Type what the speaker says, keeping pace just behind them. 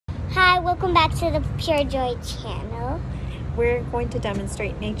welcome back to the Pure Joy channel. We're going to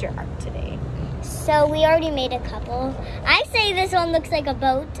demonstrate nature art today. So we already made a couple. I say this one looks like a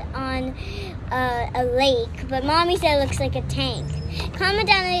boat on a lake, but Mommy said it looks like a tank. Comment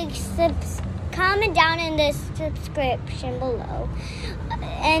down in the subscription below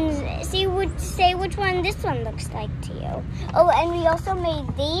and say which one this one looks like to you. Oh, and we also made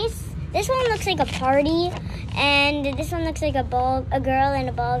these. This one looks like a party, and this one looks like a girl in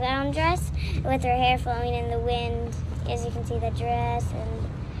a ball gown dress with her hair flowing in the wind. As you can see, the dress and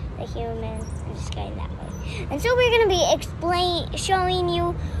the human. I'm just going that way. And so we're going to be showing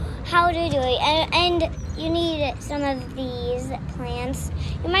you how to do it. And you need some of these plants.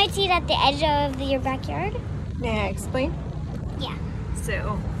 You might see it at the edge of your backyard. May I explain? Yeah.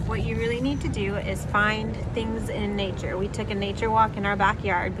 So what you really need to do is find things in nature. We took a nature walk in our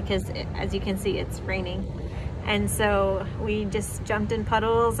backyard because as you can see, it's raining. And so we just jumped in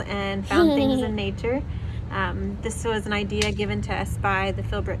puddles and found things in nature. This was an idea given to us by the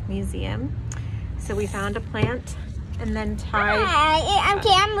Philbrook Museum. So we found a plant and then tied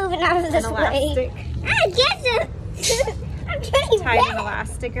I'm moving out of this way. Tied an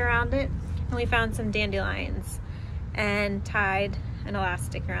elastic around it. And we found some dandelions and tied an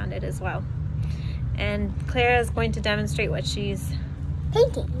elastic around it as well. And Clara is going to demonstrate what she's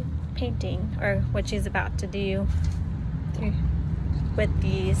painting or what she's about to do with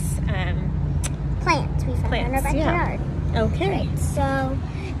these plants we found in our backyard. Yeah. Okay. Right, so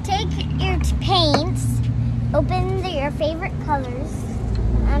take your paints, open your favorite colors.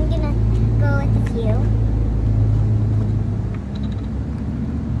 I'm gonna go with a few.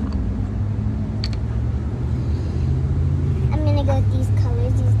 I'm gonna go with these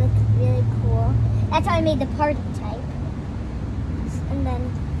colors. These look really cool. That's how I made the party type. And then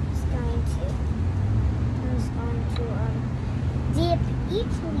I'm just going to dip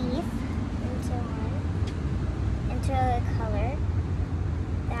each leaf into a color.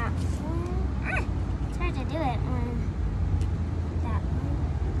 That one. It's hard to do it on that one.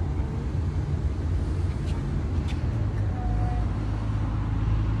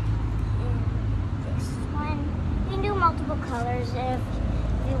 And this one. You can do multiple colors if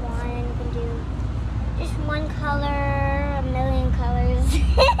you want. And you can do just one color, a million colors.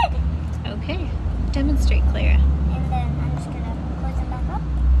 Okay. Demonstrate, Clara. And then I'm just gonna close them back up.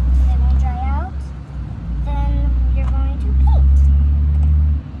 They won't dry out. Then you're going to paint.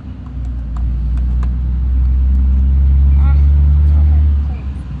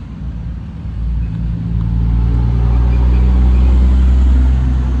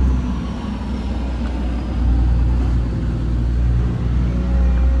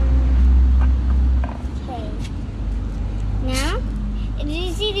 Okay. Now, did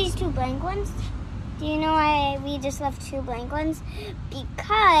you see these two blank ones? Do you know why we just left two blank ones?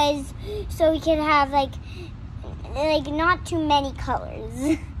 Because so we can have like not too many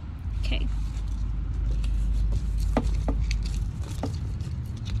colors. Okay.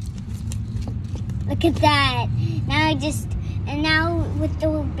 Look at that. Now now with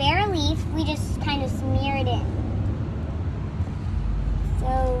the bare leaf, we just kind of smear it in.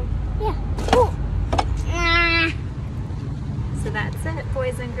 So yeah. Ooh. So that's it,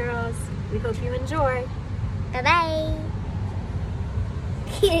 boys and girls. We hope you enjoy. Bye-bye.